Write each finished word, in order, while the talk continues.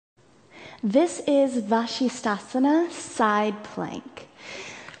This is Vasisthasana, side plank.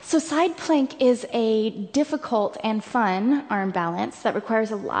 So side plank is a difficult and fun arm balance that requires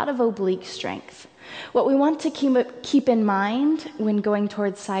a lot of oblique strength. What we want to keep in mind when going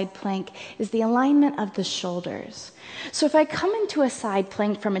towards side plank is the alignment of the shoulders. So if I come into a side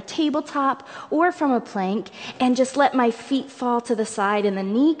plank from a tabletop or from a plank and just let my feet fall to the side and the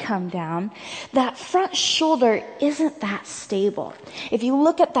knee come down, that front shoulder isn't that stable. If you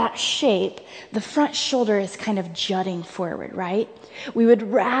look at that shape, the front shoulder is kind of jutting forward, right? We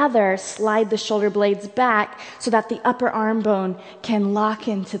would rather slide the shoulder blades back so that the upper arm bone can lock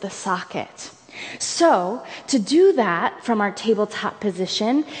into the socket. So, to do that from our tabletop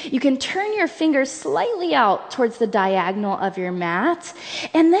position, you can turn your fingers slightly out towards the diagonal of your mat,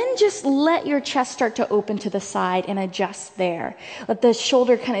 and then just let your chest start to open to the side and adjust there. Let the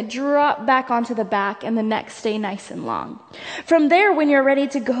shoulder kind of drop back onto the back and the neck stay nice and long. From there, when you're ready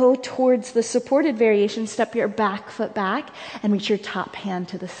to go towards the supported variation, step your back foot back and reach your top hand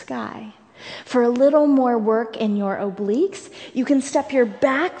to the sky. For a little more work in your obliques, you can step your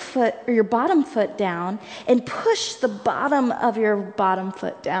back foot or your bottom foot down and push the bottom of your bottom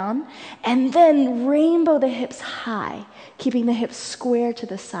foot down, and then rainbow the hips high, keeping the hips square to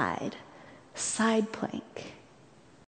the side. Side plank.